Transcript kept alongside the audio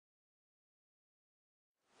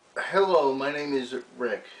Hello, my name is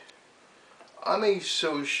Rick. I'm a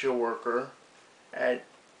social worker at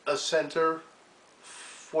a center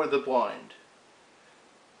for the blind.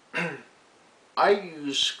 I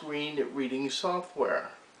use screen reading software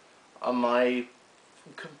on my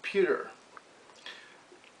computer.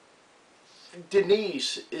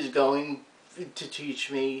 Denise is going to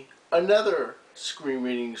teach me another screen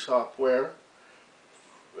reading software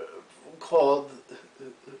called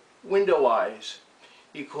Window Eyes,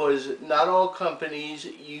 because not all companies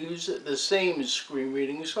use the same screen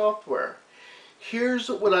reading software. Here's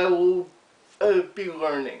what I will be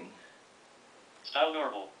learning. Style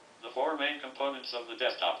normal. The four main components of the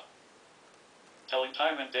desktop. Telling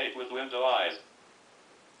time and date with window eyes.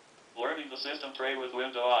 Learning the system tray with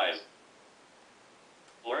window eyes.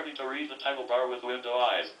 Learning to read the title bar with window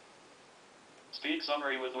eyes. Speak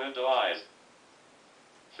summary with window eyes.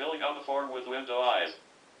 Filling out a form with window eyes.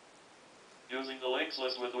 Using the links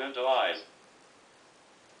list with window eyes.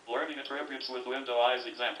 Learning attributes with window eyes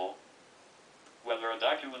example. Whether a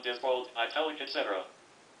document is bold, italic, etc.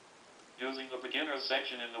 Using the beginners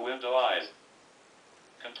section in the window eyes.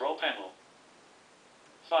 Control panel.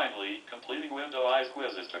 Finally, completing window eyes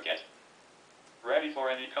quizzes to get ready for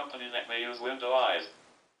any company that may use window eyes.